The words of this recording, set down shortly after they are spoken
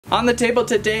On the table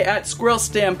today at Squirrel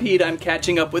Stampede, I'm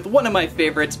catching up with one of my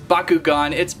favorites,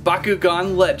 Bakugan. It's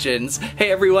Bakugan Legends. Hey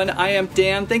everyone, I am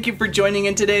Dan. Thank you for joining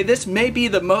in today. This may be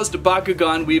the most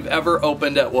Bakugan we've ever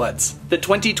opened at once. The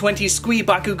 2020 Squee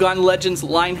Bakugan Legends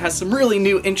line has some really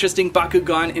new interesting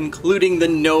Bakugan, including the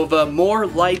Nova, more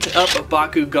light-up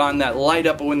Bakugan that light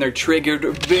up when they're triggered.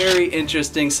 Very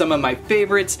interesting, some of my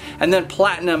favorites. And then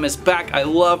Platinum is back. I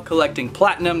love collecting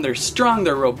Platinum. They're strong,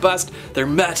 they're robust, they're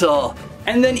metal.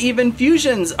 And then even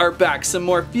fusions are back. Some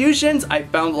more fusions. I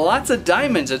found lots of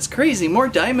diamonds. It's crazy. More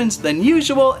diamonds than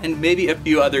usual, and maybe a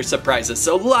few other surprises.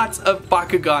 So lots of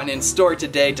Bakugan in store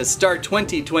today to start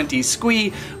 2020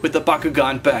 Squee with the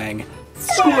Bakugan Bang.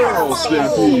 Squirrel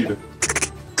Stampede!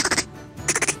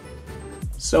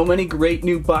 So many great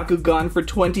new Bakugan for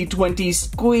 2020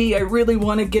 Squee. I really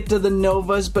want to get to the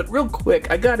Novas, but real quick,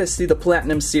 I gotta see the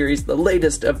Platinum series, the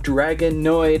latest of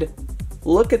Dragonoid.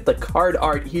 Look at the card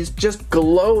art, he's just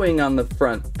glowing on the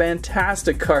front.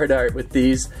 Fantastic card art with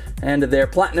these. And their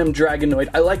Platinum Dragonoid.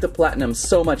 I like the Platinum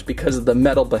so much because of the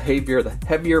metal behavior, the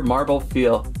heavier marble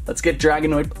feel. Let's get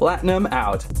Dragonoid Platinum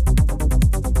out.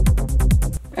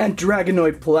 And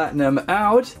Dragonoid Platinum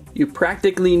out. You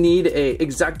practically need a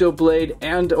X-Acto blade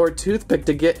and or toothpick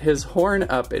to get his horn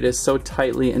up. It is so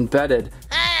tightly embedded.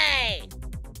 Hey!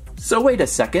 So wait a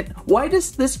second, why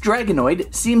does this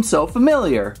Dragonoid seem so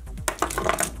familiar?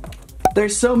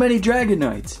 There's so many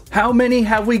Dragonoids. How many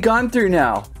have we gone through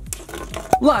now?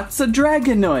 Lots of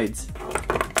Dragonoids.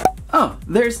 Oh,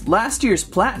 there's last year's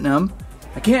Platinum.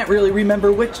 I can't really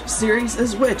remember which series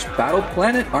is which. Battle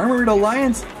Planet, Armored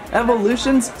Alliance,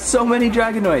 Evolutions, so many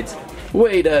Dragonoids.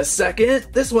 Wait a second,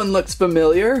 this one looks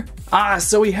familiar. Ah,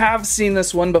 so we have seen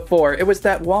this one before. It was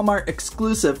that Walmart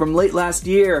exclusive from late last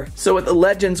year. So with the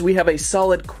Legends, we have a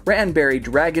solid Cranberry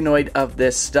Dragonoid of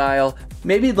this style.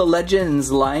 Maybe the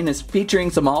Legends line is featuring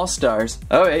some All Stars.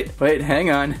 Oh wait, hang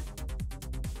on.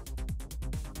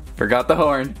 Forgot the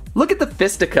horn. Look at the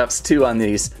fisticuffs too on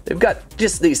these. They've got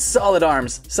just these solid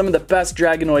arms. Some of the best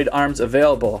Dragonoid arms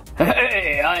available.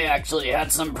 Hey, I actually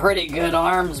had some pretty good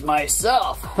arms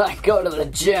myself. I go to the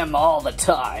gym all the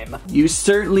time. You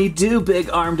certainly do,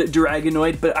 big-armed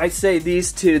Dragonoid, but I say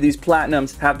these two, these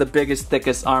Platinums, have the biggest,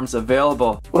 thickest arms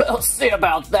available. We'll see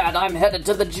about that. I'm headed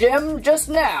to the gym just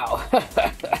now.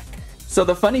 So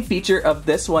the funny feature of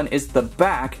this one is the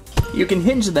back. You can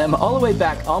hinge them all the way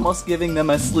back, almost giving them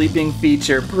a sleeping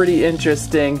feature. Pretty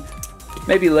interesting.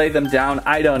 Maybe lay them down,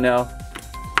 I don't know.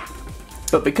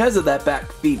 But because of that back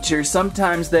feature,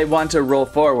 sometimes they want to roll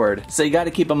forward. So you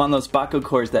gotta keep them on those Baku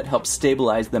cores that help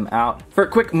stabilize them out. For a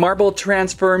quick marble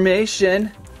transformation,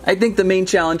 I think the main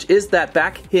challenge is that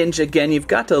back hinge again. You've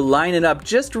got to line it up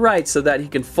just right so that he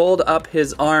can fold up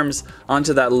his arms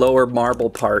onto that lower marble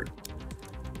part.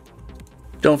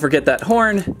 Don't forget that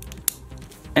horn.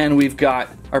 And we've got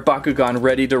our Bakugan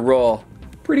ready to roll.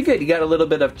 Pretty good. You got a little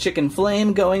bit of chicken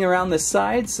flame going around the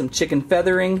sides, some chicken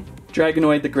feathering.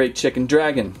 Dragonoid the Great Chicken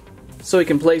Dragon. So we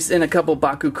can place in a couple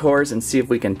Baku cores and see if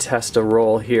we can test a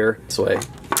roll here. This way.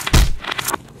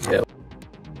 Yep.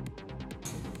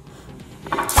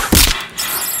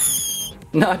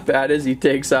 Not bad as he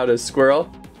takes out his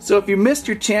squirrel. So if you missed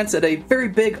your chance at a very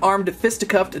big armed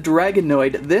fisticuffed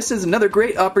Dragonoid, this is another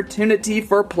great opportunity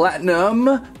for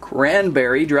Platinum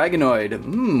Cranberry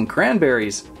Dragonoid.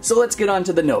 Cranberries. So let's get on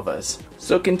to the Novas.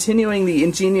 So continuing the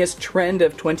ingenious trend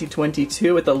of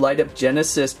 2022 with the light-up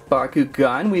Genesis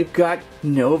Bakugan, we've got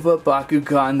Nova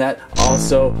Bakugan that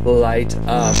also light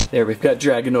up. There, we've got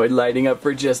Dragonoid lighting up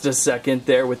for just a second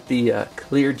there with the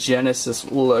clear Genesis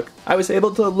look. I was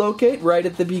able to locate right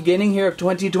at the beginning here of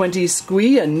 2020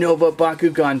 Squee a Nova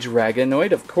Bakugan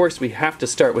Dragonoid. Of course, we have to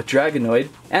start with Dragonoid.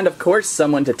 And of course,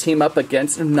 someone to team up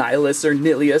against Nihilus or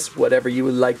Nillious, whatever you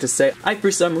would like to say. I,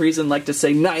 for some reason, like to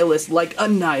say Nihilus like a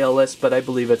Nihilus, but I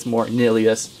believe it's more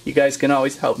Nillious. You guys can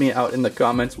always help me out in the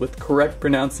comments with correct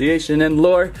pronunciation and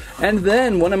lore. And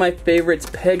then, one of my favorites,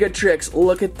 Pegatrix.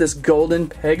 Look at this golden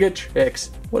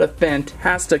Pegatrix. What a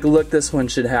fantastic look this one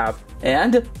should have.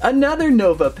 And another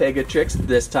Nova Pegatrix,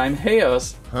 this time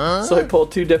Heos. So I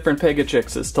pulled two different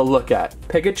Pegatrixes to look at.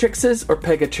 Pegatrixes or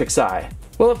Pegatrixi?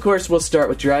 Well, of course, we'll start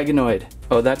with Dragonoid.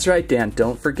 Oh, that's right, Dan.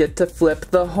 Don't forget to flip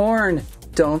the horn.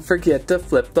 Don't forget to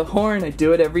flip the horn. I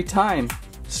do it every time.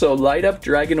 So light up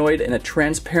Dragonoid in a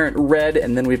transparent red,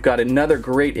 and then we've got another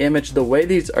great image. The way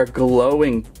these are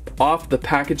glowing off the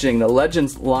packaging, the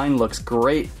Legends line looks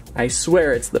great. I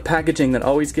swear it's the packaging that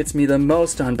always gets me the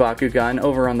most on Bakugan.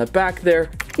 Over on the back there,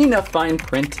 enough fine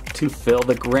print to fill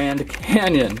the Grand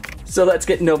Canyon. So let's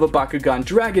get Nova Bakugan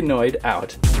Dragonoid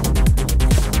out.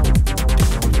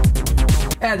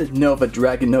 And Nova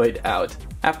Dragonoid out.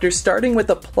 After starting with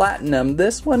a platinum,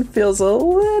 this one feels a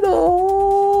little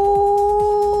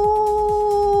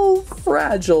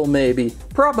fragile maybe.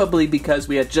 Probably because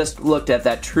we had just looked at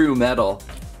that true metal.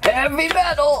 Heavy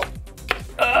metal!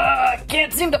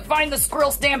 Can't seem to find the Squirrel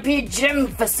Stampede gym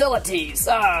facilities.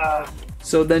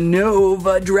 So the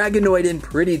Nova Dragonoid in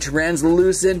pretty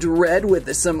translucent red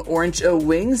with some orange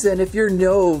wings, and if you're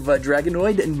Nova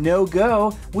Dragonoid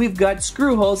no-go, we've got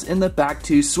screw holes in the back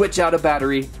to switch out a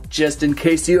battery, just in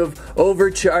case you have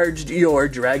overcharged your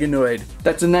Dragonoid.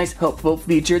 That's a nice helpful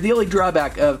feature. The only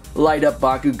drawback of Light-Up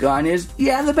Bakugan is,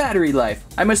 yeah, the battery life.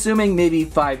 I'm assuming maybe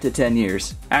 5 to 10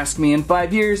 years. Ask me in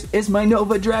 5 years, is my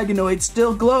Nova Dragonoid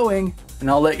still glowing? And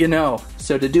I'll let you know.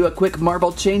 So to do a quick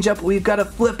marble change up, we've got to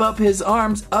flip up his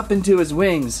arms up into his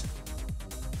wings.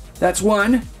 That's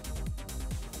 1.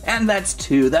 And that's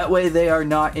 2. That way they are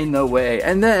not in the way.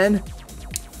 And then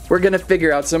we're gonna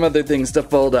figure out some other things to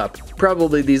fold up.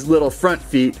 Probably these little front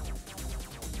feet.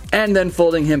 And then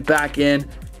folding him back in,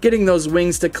 getting those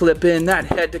wings to clip in, that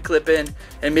head to clip in,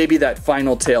 and maybe that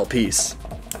final tail piece.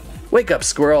 Wake up,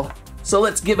 squirrel. So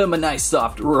let's give him a nice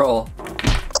soft roll.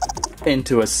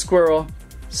 Into a squirrel.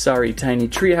 Sorry, tiny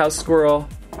treehouse squirrel.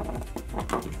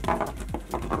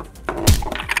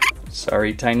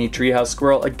 Sorry, tiny treehouse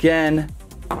squirrel again.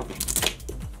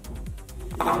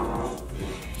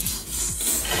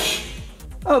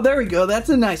 Oh, there we go. That's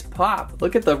a nice pop.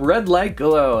 Look at the red light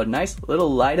glow. A nice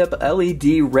little light up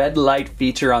LED red light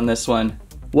feature on this one.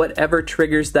 Whatever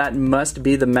triggers that must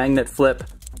be the magnet flip.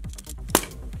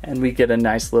 And we get a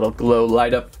nice little glow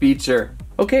light up feature.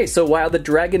 Okay, so while the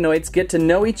Dragonoids get to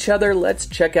know each other, let's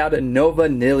check out a Nova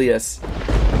Nillious.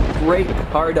 Great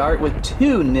card art with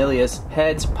 2 Nillious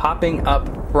heads popping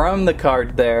up from the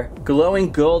card there,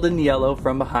 glowing gold and yellow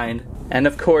from behind. And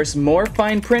of course, more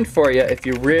fine print for you if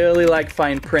you really like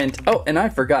fine print. Oh, and I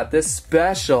forgot this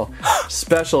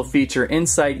special feature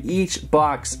inside each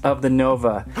box of the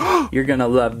Nova. You're gonna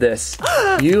love this.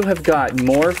 You have got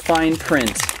more fine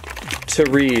print to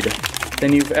read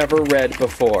than you've ever read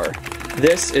before.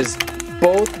 This is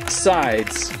both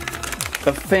sides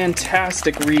of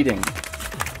fantastic reading,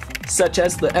 such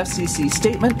as the FCC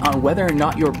statement on whether or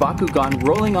not your Bakugan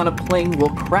rolling on a plane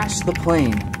will crash the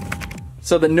plane.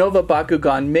 So the Nova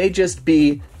Bakugan may just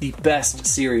be the best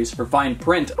series for fine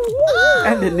print.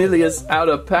 And the Nillious out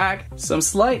of pack. Some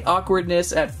slight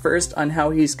awkwardness at first on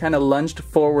how he's kind of lunged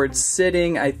forward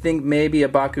sitting. I think maybe a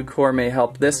Bakucore may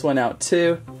help this one out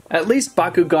too. At least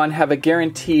Bakugan have a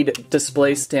guaranteed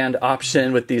display stand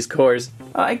option with these cores.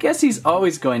 I guess he's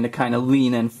always going to kind of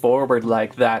lean in forward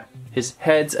like that. His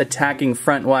head's attacking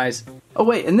frontwise. Oh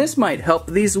wait, and this might help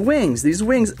these wings. These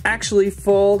wings actually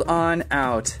fold on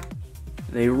out.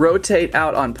 They rotate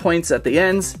out on points at the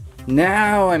ends.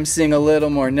 Now I'm seeing a little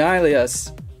more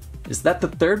Nillious. Is that the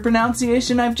 3rd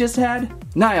pronunciation I've just had?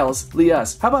 Niles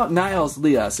Lias. How about Niles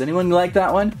Lias? Anyone like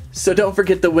that one? So don't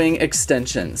forget the wing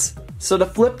extensions. So to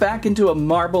flip back into a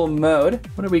marble mode,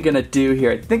 what are we gonna do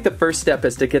here? I think the first step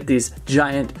is to get these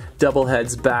giant double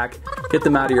heads back, get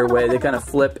them out of your way. They kind of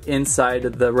flip inside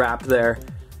the wrap there,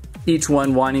 each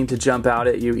one wanting to jump out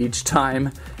at you each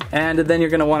time. And then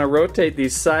you're gonna wanna rotate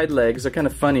these side legs. They're kind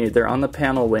of funny. They're on the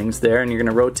panel wings there, and you're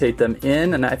gonna rotate them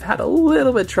in. And I've had a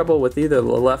little bit of trouble with either the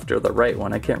left or the right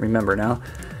one. I can't remember now.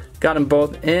 Got them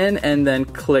both in, and then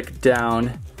click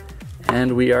down,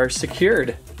 and we are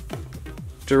secured.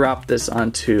 Drop this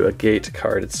onto a gate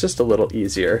card. It's just a little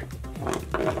easier.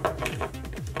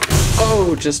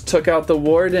 Oh, just took out the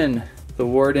Warden. The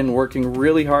Warden working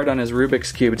really hard on his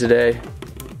Rubik's Cube today.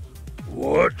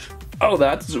 What? Oh,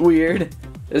 that's weird.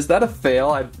 Is that a fail?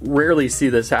 I rarely see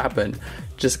this happen.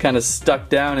 Just kind of stuck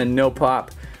down and no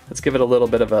pop. Let's give it a little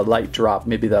bit of a light drop.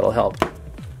 Maybe that'll help.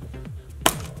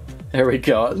 There we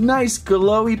go. Nice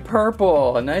glowy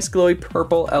purple. A nice glowy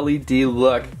purple LED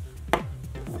look.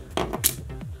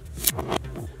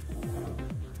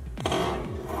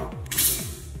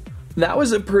 That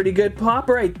was a pretty good pop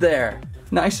right there.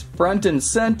 Nice front and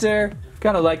center.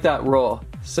 Kind of like that roll.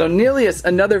 So Nillious,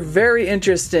 another very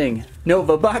interesting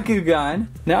Nova Bakugan.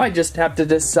 Now I just have to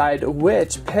decide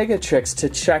which Pegatrix to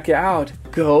check out.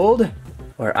 Gold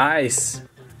or ice?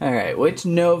 Alright, which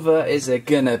Nova is it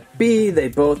gonna be? They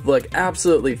both look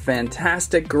absolutely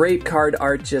fantastic. Great card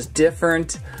art, just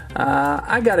different.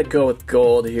 I gotta go with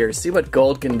gold here. See what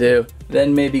gold can do.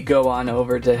 Then maybe go on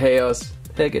over to Heyo's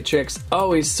Pegatrix.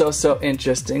 Always so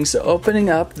interesting. So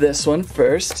opening up this one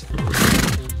first.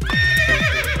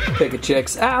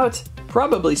 Pegatrix out.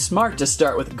 Probably smart to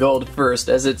start with gold first,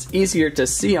 as it's easier to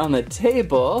see on the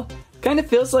table. Kind of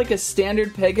feels like a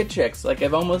standard Pegatrix, like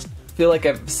I've almost feel like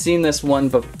I've seen this one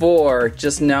before,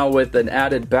 just now with an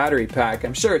added battery pack.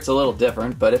 I'm sure it's a little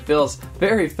different, but it feels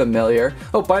very familiar.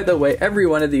 Oh, by the way, every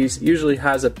one of these usually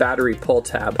has a battery pull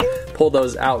tab. Pull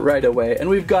those out right away. And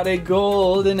we've got a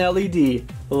golden LED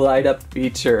light-up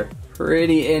feature.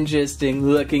 Pretty interesting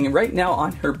looking. Right now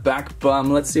on her back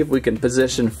bum, let's see if we can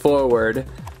position forward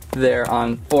there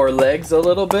on 4 legs a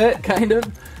little bit, kind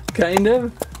of. A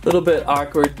little bit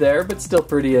awkward there, but still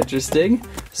pretty interesting.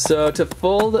 So to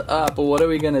fold up, what are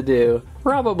we gonna do?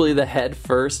 Probably the head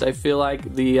first. I feel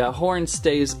like the horn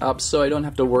stays up, so I don't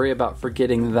have to worry about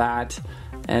forgetting that.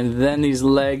 And then these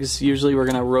legs, usually we're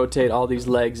gonna rotate all these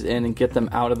legs in and get them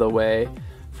out of the way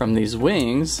from these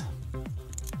wings.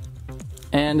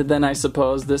 And then I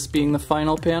suppose this being the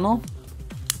final panel.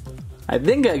 I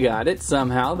think I got it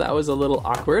somehow. That was a little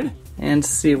awkward. And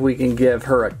see if we can give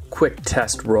her a quick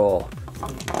test roll.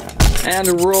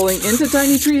 And rolling into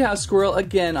Tiny Treehouse Squirrel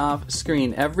again off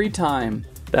screen every time.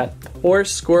 That poor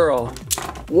squirrel.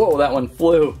 Whoa, that one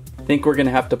flew. I think we're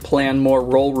gonna have to plan more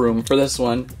roll room for this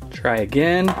one. Try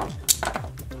again.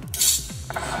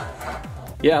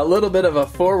 Yeah, a little bit of a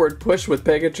forward push with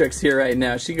Pegatrix here right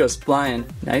now. She goes flying.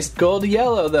 Nice gold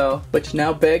yellow though, which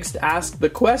now begs to ask the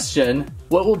question,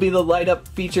 what will be the light up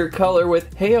feature color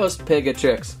with Heos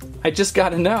Pegatrix? I just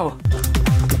gotta know.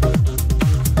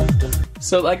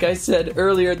 So like I said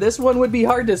earlier, this one would be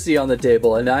hard to see on the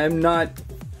table, and I'm not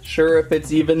sure if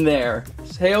it's even there.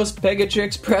 Heos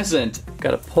Pegatrix present.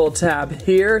 Got a pull tab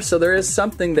here, so there is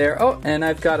something there. Oh, and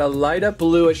I've got a light up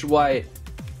bluish white.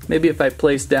 Maybe if I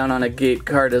place down on a gate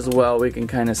card as well, we can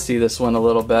kind of see this one a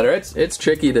little better. It's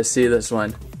tricky to see this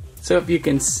one. So if you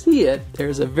can see it,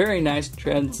 there's a very nice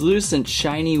translucent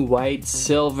shiny white,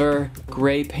 silver,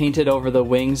 gray painted over the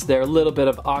wings there. A little bit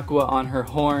of aqua on her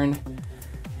horn.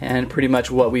 And pretty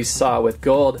much what we saw with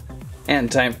gold.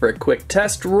 And time for a quick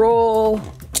test roll.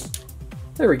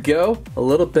 There we go. A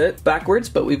little bit backwards,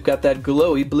 but we've got that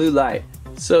glowy blue light.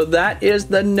 So that is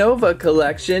the Nova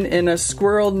collection in a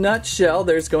squirrel nutshell.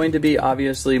 There's going to be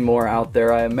obviously more out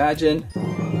there, I imagine.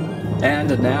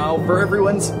 And now for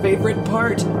everyone's favorite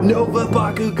part, Nova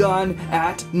Bakugan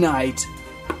at night.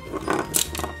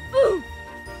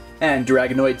 And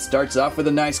Dragonoid starts off with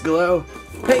a nice glow.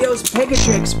 Heos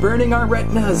Pegatrix burning our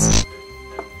retinas.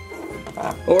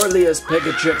 Nillious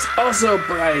Pegatrix also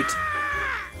bright.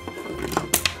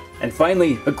 And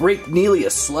finally, a great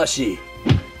Nillious slushie.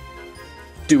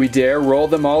 Do we dare roll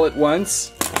them all at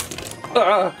once?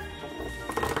 Ah!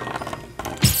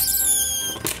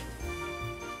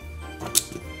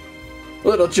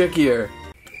 Little trickier.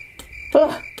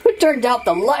 Who turned out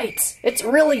the lights? It's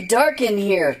really dark in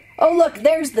here. Oh look,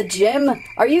 there's the gym.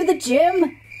 Are you the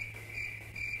gym?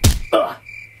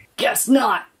 Guess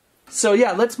not. So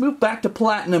yeah, let's move back to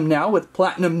Platinum now with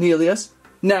Platinum Nillious,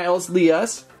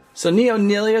 Nillious. So Neo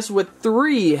Nillious with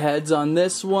 3 heads on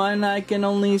this one. I can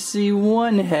only see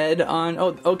 1 head on...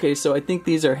 Oh, okay, so I think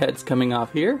these are heads coming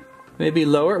off here. Maybe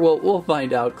lower. Well, we'll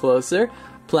find out closer.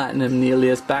 Platinum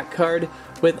Nillious back card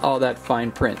with all that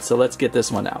fine print. So let's get this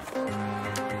one out.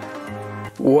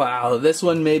 Wow, this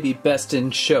one may be best in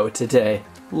show today.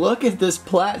 Look at this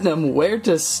Platinum. Where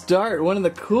to start? One of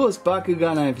the coolest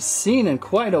Bakugan I've seen in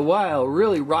quite a while.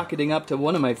 Really rocketing up to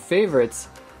one of my favorites.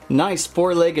 Nice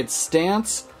 4-legged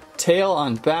stance. Tail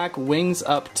on back, wings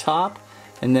up top,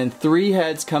 and then 3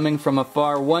 heads coming from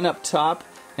afar, 1 up top,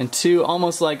 and 2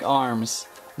 almost like arms.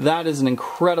 That is an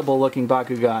incredible looking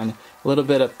Bakugan. A little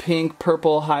bit of pink,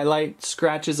 purple highlight,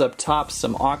 scratches up top,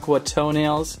 some aqua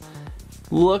toenails.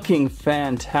 Looking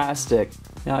fantastic.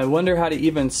 Now I wonder how to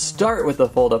even start with the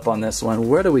fold up on this one.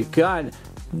 Where do we got?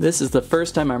 This is the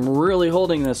first time I'm really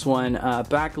holding this one.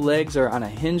 Back legs are on a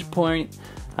hinge point.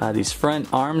 These front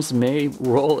arms may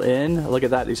roll in. Look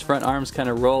at that, these front arms kind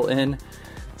of roll in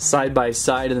side by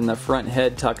side, and then the front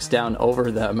head tucks down over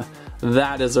them.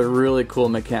 That is a really cool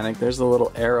mechanic. There's a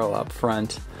little arrow up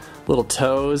front. Little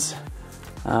toes.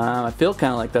 I feel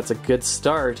kind of like that's a good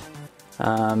start.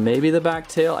 Maybe the back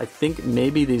tail. I think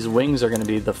maybe these wings are going to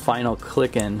be the final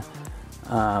click in.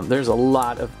 There's a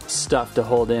lot of stuff to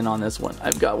hold in on this one.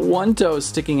 I've got 1 toe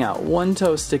sticking out, 1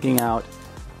 toe sticking out.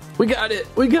 We got it!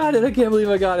 We got it! I can't believe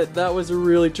I got it. That was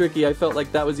really tricky. I felt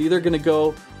like that was either going to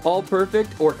go all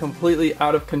perfect or completely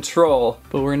out of control.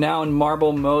 But we're now in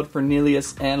marble mode for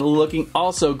Nillious and looking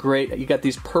also great. You got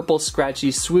these purple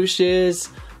scratchy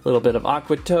swooshes, a little bit of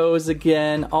aqua toes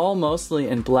again, all mostly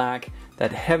in black.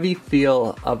 That heavy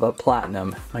feel of a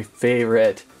Platinum, my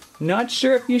favorite. Not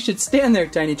sure if you should stand there,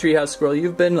 Tiny Treehouse Squirrel.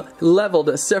 You've been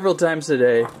leveled several times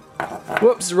today.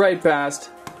 Whoops, right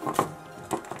past.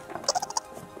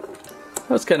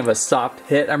 was kind of a soft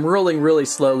hit. I'm rolling really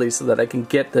slowly so that I can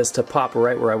get this to pop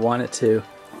right where I want it to.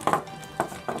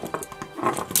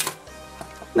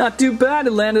 Not too bad,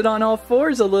 it landed on all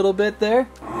fours a little bit there.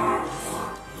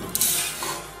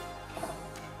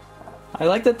 I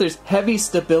like that there's heavy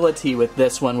stability with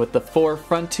this one, with the four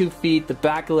front 2 feet, the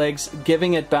back legs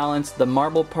giving it balance. The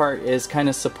marble part is kind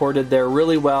of supported there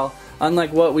really well.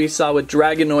 Unlike what we saw with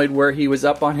Dragonoid where he was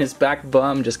up on his back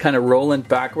bum just kind of rolling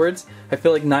backwards, I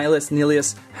feel like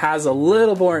Nillious has a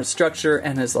little more structure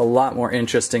and is a lot more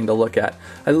interesting to look at.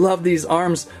 I love these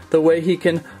arms, the way he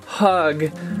can hug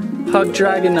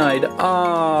Dragonoid.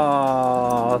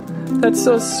 Aww, that's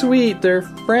so sweet, they're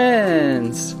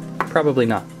friends. Probably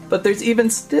not. But there's even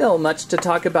still much to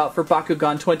talk about for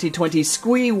Bakugan 2020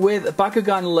 Squee with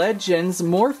Bakugan Legends,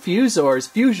 more Fusors,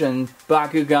 Fusion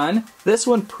Bakugan. This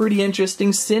one pretty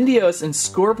interesting, Syndios and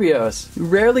Scorpios. You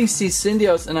rarely see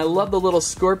Syndios, and I love the little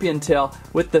scorpion tail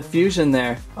with the fusion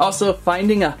there. Also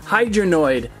finding a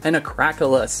Hydronoid and a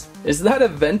Cracklus. Is that a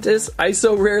Ventus? I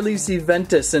so rarely see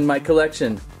Ventus in my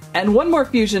collection. And one more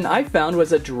fusion I found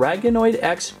was a Dragonoid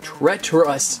X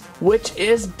Tretorous, which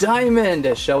is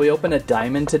diamond. Shall we open a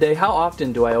diamond today? How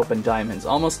often do I open diamonds?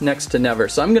 Almost next to never.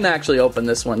 So I'm gonna actually open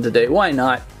this one today. Why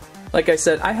not? Like I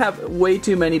said, I have way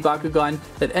too many Bakugan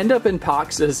that end up in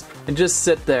boxes and just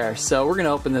sit there. So we're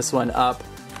gonna open this one up.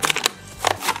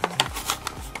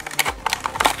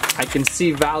 I can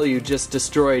see value just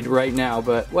destroyed right now,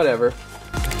 but whatever.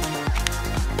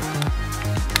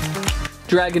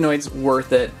 Dragonoid's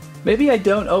worth it. Maybe I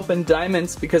don't open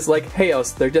diamonds because, like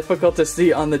Heos, they're difficult to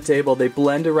see on the table. They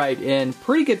blend right in.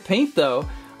 Pretty good paint though.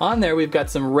 On there we've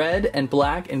got some red and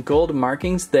black and gold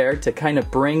markings there to kind of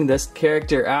bring this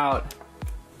character out.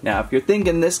 Now if you're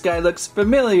thinking this guy looks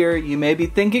familiar, you may be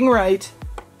thinking right.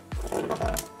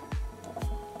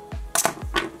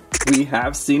 We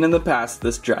have seen in the past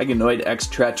this Dragonoid X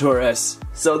Tretorous.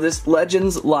 So this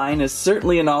Legends line is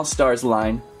certainly an All Stars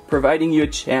line, providing you a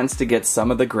chance to get some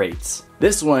of the greats.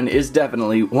 This one is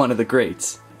definitely one of the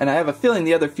greats. And I have a feeling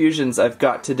the other fusions I've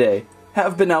got today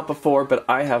have been out before, but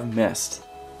I have missed.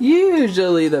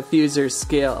 Usually the fusers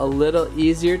scale a little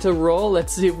easier to roll.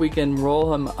 Let's see if we can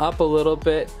roll him up a little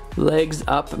bit. Legs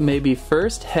up maybe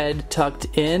first, head tucked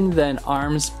in, then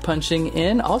arms punching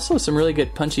in. Also some really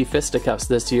good punchy fisticuffs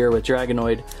this year with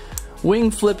Dragonoid. Wing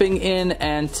flipping in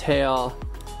and tail.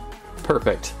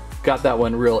 Perfect. Got that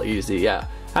one real easy, yeah.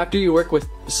 After you work with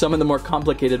some of the more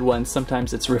complicated ones,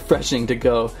 sometimes it's refreshing to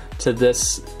go to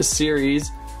this series.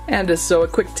 And so a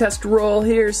quick test roll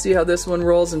here, see how this one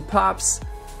rolls and pops.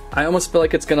 I almost feel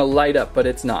like it's gonna light up, but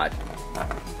it's not.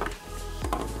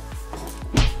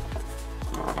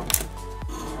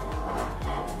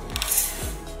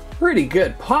 Pretty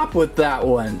good pop with that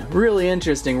one. Really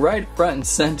interesting, right front and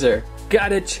center.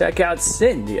 Gotta check out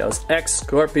Syndios X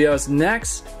Scorpios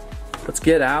next. Let's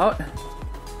get out.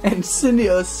 And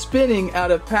Syndios spinning out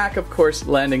of pack, of course,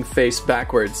 landing face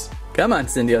backwards. Come on,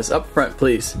 Syndios, up front,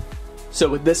 please. So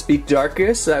would this be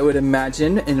darkest, I would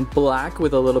imagine, in black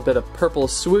with a little bit of purple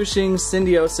swooshing.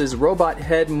 Syndios' robot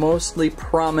head mostly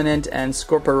prominent, and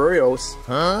Scorpios'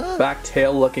 back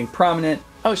tail looking prominent.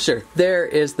 Oh sure, there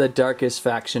is the darkest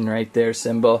faction right there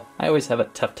symbol. I always have a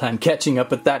tough time catching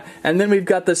up with that. And then we've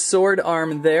got the sword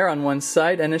arm there on one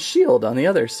side and a shield on the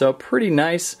other, so pretty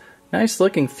nice. Nice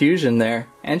looking fusion there,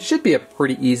 and should be a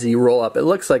pretty easy roll up. It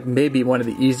looks like maybe one of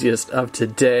the easiest of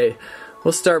today.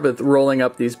 We'll start with rolling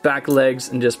up these back legs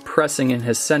and just pressing in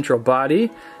his central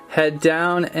body. Head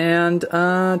down and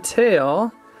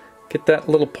tail. Get that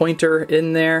little pointer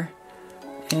in there.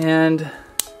 And,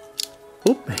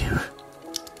 oop,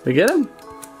 we get him?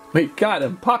 We got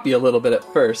him. Poppy a little bit at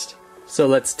first. So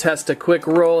let's test a quick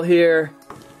roll here.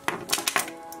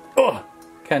 Oh,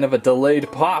 kind of a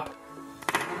delayed pop.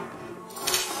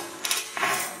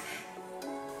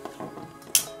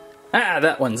 Ah,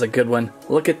 that one's a good one.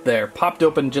 Look at there, popped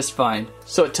open just fine.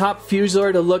 So top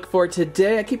Fusor to look for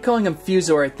today. I keep calling him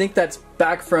Fusor. I think that's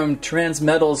back from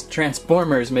Transmetal's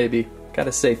Transformers maybe.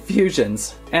 Gotta say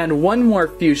fusions. And one more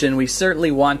fusion we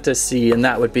certainly want to see, and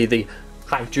that would be the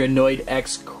Hydronoid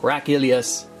X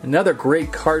Cracklus. Another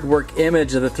great card work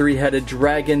image of the three-headed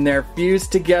dragon there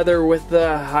fused together with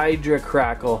the Hydra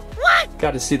Crackle. What?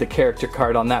 Gotta see the character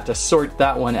card on that to sort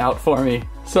that one out for me.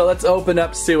 So let's open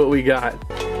up, see what we got.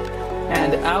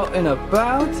 And out and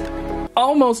about.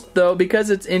 Almost though, because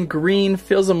it's in green,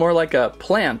 feels more like a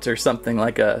plant or something,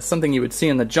 like something you would see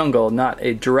in the jungle, not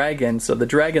a dragon. So the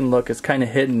dragon look is kind of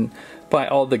hidden by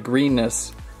all the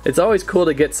greenness. It's always cool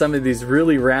to get some of these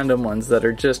really random ones that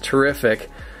are just terrific.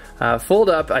 Fold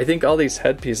up, I think all these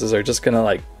headpieces are just gonna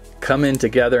like come in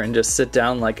together and just sit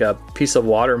down like a piece of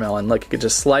watermelon. Like you could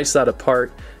just slice that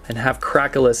apart and have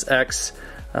Crackless X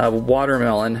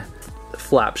watermelon. The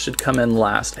flap should come in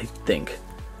last, I think.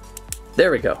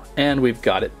 There we go, and we've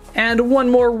got it. And one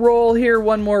more roll here,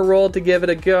 one more roll to give it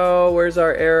a go. Where's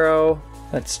our arrow?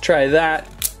 Let's try that.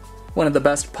 One of the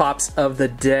best pops of the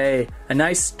day. A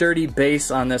nice sturdy base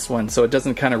on this one so it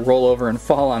doesn't kind of roll over and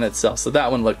fall on itself. So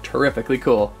that one looked terrifically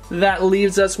cool. That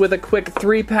leaves us with a quick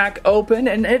 3-pack open,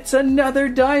 and it's another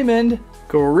diamond.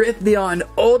 Gorythion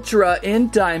Ultra in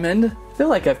diamond. I feel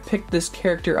like I've picked this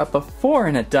character up before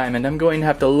in a diamond. I'm going to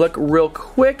have to look real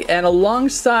quick, and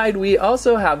alongside we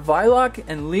also have Vilok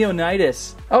and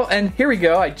Leonidas. Oh, and here we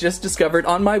go. I just discovered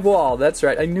on my wall. That's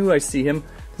right, I knew I see him.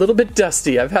 A little bit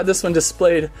dusty. I've had this one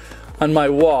displayed on my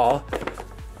wall.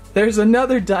 There's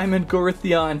another diamond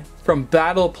Gorythion from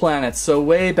Battle Planet, so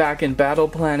way back in Battle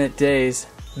Planet days.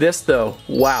 This though,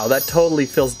 wow, that totally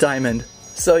feels diamond.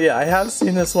 So yeah, I have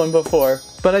seen this one before,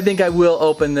 but I think I will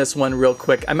open this one real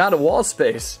quick. I'm out of wall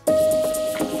space.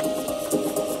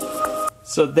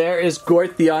 So there is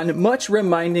Gorythion, much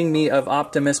reminding me of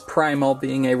Optimus Primal,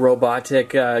 being a robotic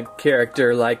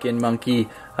character like in monkey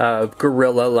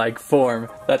gorilla-like form.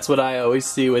 That's what I always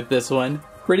see with this one.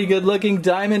 Pretty good looking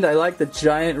diamond. I like the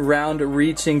giant round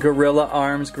reaching gorilla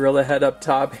arms, gorilla head up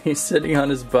top. He's sitting on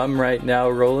his bum right now,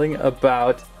 rolling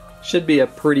about. Should be a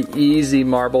pretty easy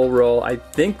marble roll. I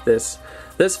think this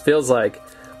feels like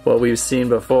what we've seen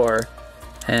before.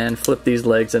 And flip these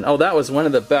legs in. Oh, that was one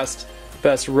of the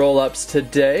best roll-ups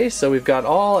today. So we've got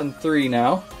all in 3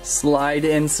 now. Slide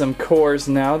in some cores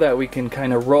now that we can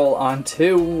kind of roll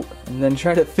onto, and then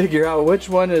try to figure out which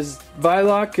one is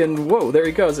Vilok and whoa, there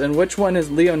he goes, and which one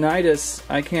is Leonidas.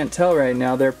 I can't tell right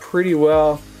now. They're pretty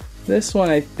well. This one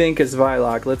I think is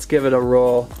Vilok. Let's give it a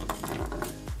roll.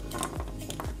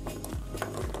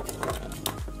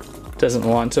 Doesn't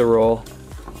want to roll.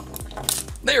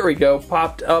 There we go,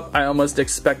 popped up. I almost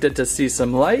expected to see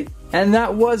some light. And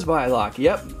that was Vilok,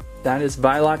 yep. That is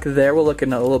Vilok there. We'll look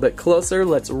in a little bit closer.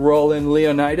 Let's roll in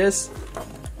Leonidas.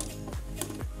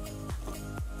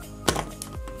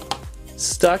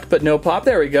 Stuck, but no pop.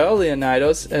 There we go,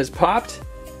 Leonidas has popped.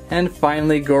 And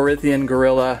finally, Gorythion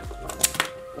Gorilla.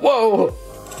 Whoa!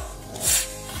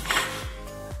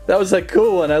 That was a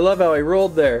cool one. I love how I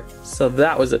rolled there. So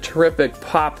that was a terrific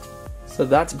pop. So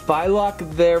that's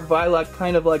Vilok there. Vilok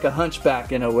kind of like a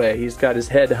hunchback in a way. He's got his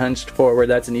head hunched forward.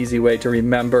 That's an easy way to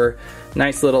remember.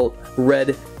 Nice little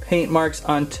red paint marks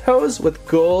on toes with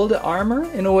gold armor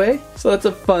in a way. So that's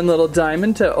a fun little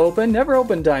diamond to open. Never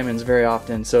open diamonds very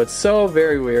often, so it's so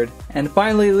very weird. And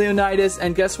finally Leonidas,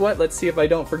 and guess what? Let's see if I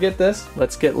don't forget this.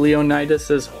 Let's get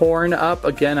Leonidas's horn up.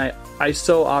 Again, I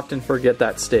so often forget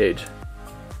that stage.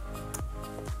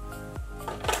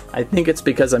 I think it's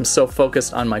because I'm so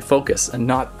focused on my focus and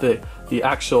not the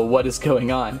actual what is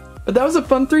going on. But that was a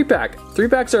fun 3-pack.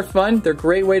 3-packs are fun. They're a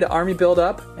great way to army build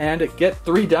up and get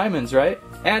 3 diamonds, right?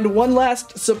 And one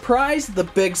last surprise, the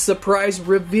big surprise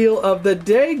reveal of the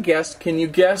day. Can you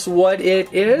guess what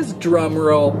it is? Drum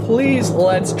roll, please.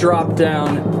 Let's drop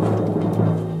down.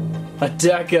 A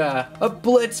Deka, a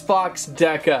Blitz Fox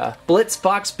Deka. Blitz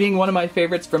Fox being one of my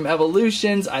favorites from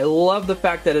Evolutions. I love the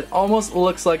fact that it almost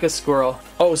looks like a squirrel.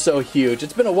 Oh, so huge.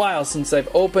 It's been a while since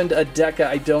I've opened a Deka.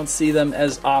 I don't see them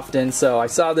as often, so I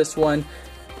saw this one.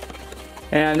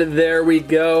 And there we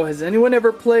go. Has anyone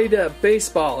ever played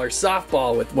baseball or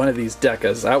softball with one of these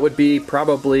Dekas? That would be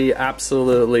probably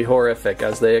absolutely horrific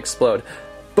as they explode.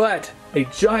 But a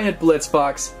giant Blitz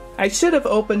Fox. I should have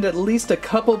opened at least a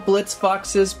couple Blitz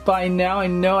Foxes by now. I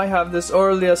know I have this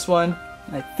Orleus one.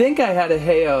 I think I had a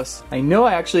Heos. I know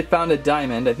I actually found a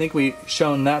diamond. I think we've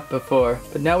shown that before.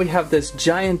 But now we have this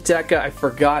giant Deka. I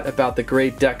forgot about the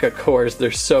great Deka cores. They're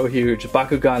so huge.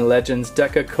 Bakugan Legends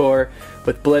Deka core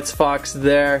with Blitz Fox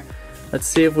there. Let's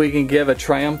see if we can give a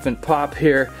triumphant pop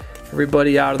here.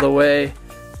 Everybody out of the way.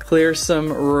 Clear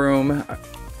some room.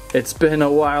 It's been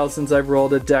a while since I've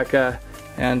rolled a Deka.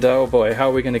 And oh boy, how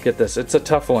are we going to get this? It's a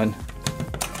tough one.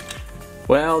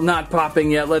 Well, not popping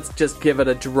yet. Let's just give it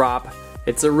a drop.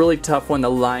 It's a really tough one to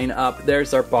line up.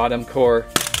 There's our bottom core.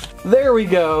 There we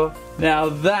go. Now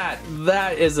that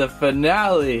is a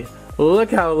finale.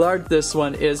 Look how large this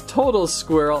one is. Total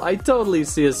squirrel. I totally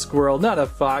see a squirrel, not a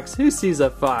fox. Who sees a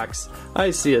fox?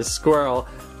 I see a squirrel.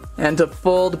 And to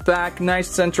fold back, nice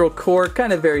central core,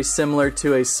 kind of very similar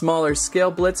to a smaller scale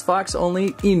Blitz Fox,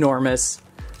 only enormous.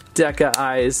 Deka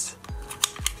eyes.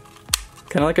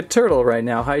 Kind of like a turtle right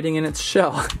now, hiding in its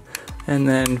shell. And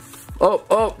then,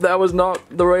 oh, that was not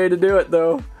the way to do it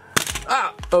though.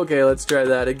 Ah, okay, let's try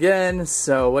that again.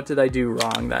 So what did I do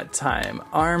wrong that time?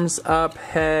 Arms up,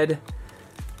 head.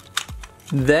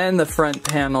 then the front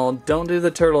panel. Don't do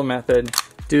the turtle method,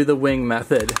 do the wing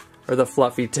method, or the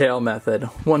fluffy tail method.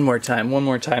 One more time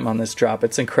on this drop.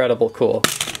 It's incredible cool.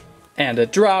 And a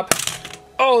drop.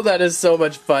 Oh, that is so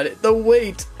much fun. The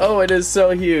weight, oh, it is so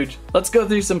huge. Let's go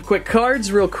through some quick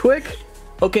cards real quick.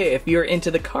 Okay, if you're into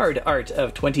the card art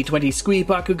of 2020 Squee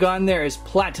Bakugan, there is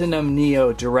Platinum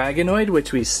Neo Dragonoid,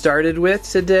 which we started with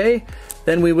today.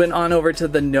 Then we went on over to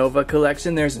the Nova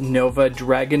collection. There's Nova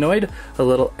Dragonoid, a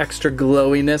little extra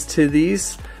glowiness to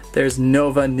these. There's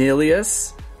Nova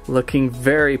Nillious, looking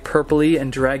very purpley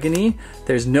and dragony.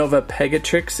 There's Nova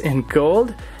Pegatrix in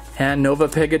gold, and Nova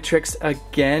Pegatrix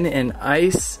again in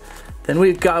ice. Then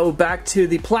we go back to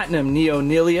the Platinum Neo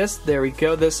Nillious. There we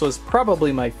go. This was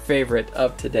probably my favorite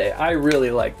of today. I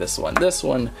really like this one. This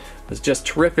one was just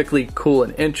terrifically cool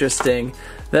and interesting.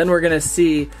 Then we're gonna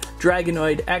see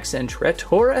Dragonoid X and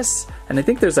Tretorous. And I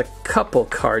think there's a couple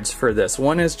cards for this.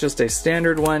 One is just a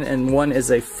standard one, and one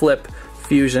is a flip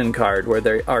fusion card where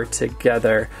they are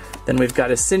together. Then we've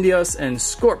got a Syndios and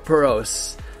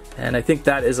Squirrelstampede. And I think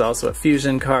that is also a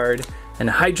fusion card. And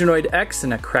a Hydronoid X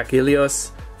and a Krakilios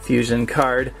fusion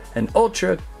card, an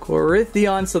Ultra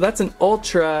Gorithion. So that's an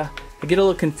Ultra. I get a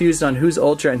little confused on who's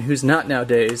Ultra and who's not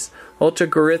nowadays. Ultra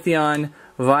Gorithion,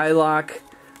 Vilok,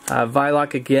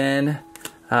 Vilok again,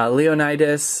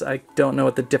 Leonidas. I don't know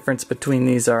what the difference between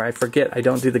these are. I forget. I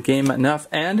don't do the game enough.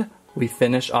 And we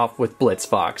finish off with Blitz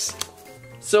Fox.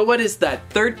 So what is that?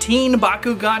 13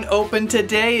 Bakugan open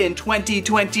today in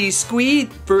 2020 Squee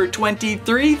for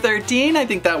 2313. I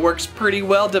think that works pretty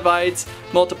well. Divides,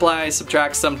 multiplies,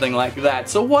 subtracts, something like that.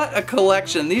 So what a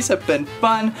collection. These have been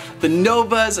fun. The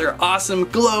Novas are awesome,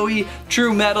 glowy.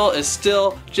 True Metal is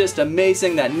still just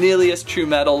amazing. That Nillious True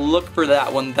Metal, look for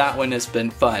that one. That one has been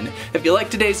fun. If you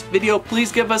like today's video,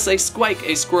 please give us a squike,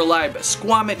 a squirrelibe,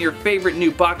 squammet your favorite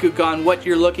new Bakugan, what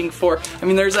you're looking for. I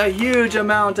mean, there's a huge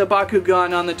amount of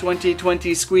Bakugan on the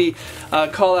 2020 Squee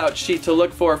call out sheet to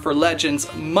look for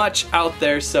Legends, much out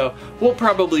there, so we'll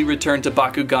probably return to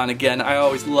Bakugan again. I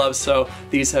always love, so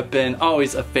these have been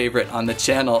always a favorite on the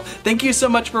channel. Thank you so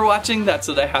much for watching. That's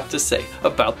what I have to say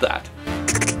about that.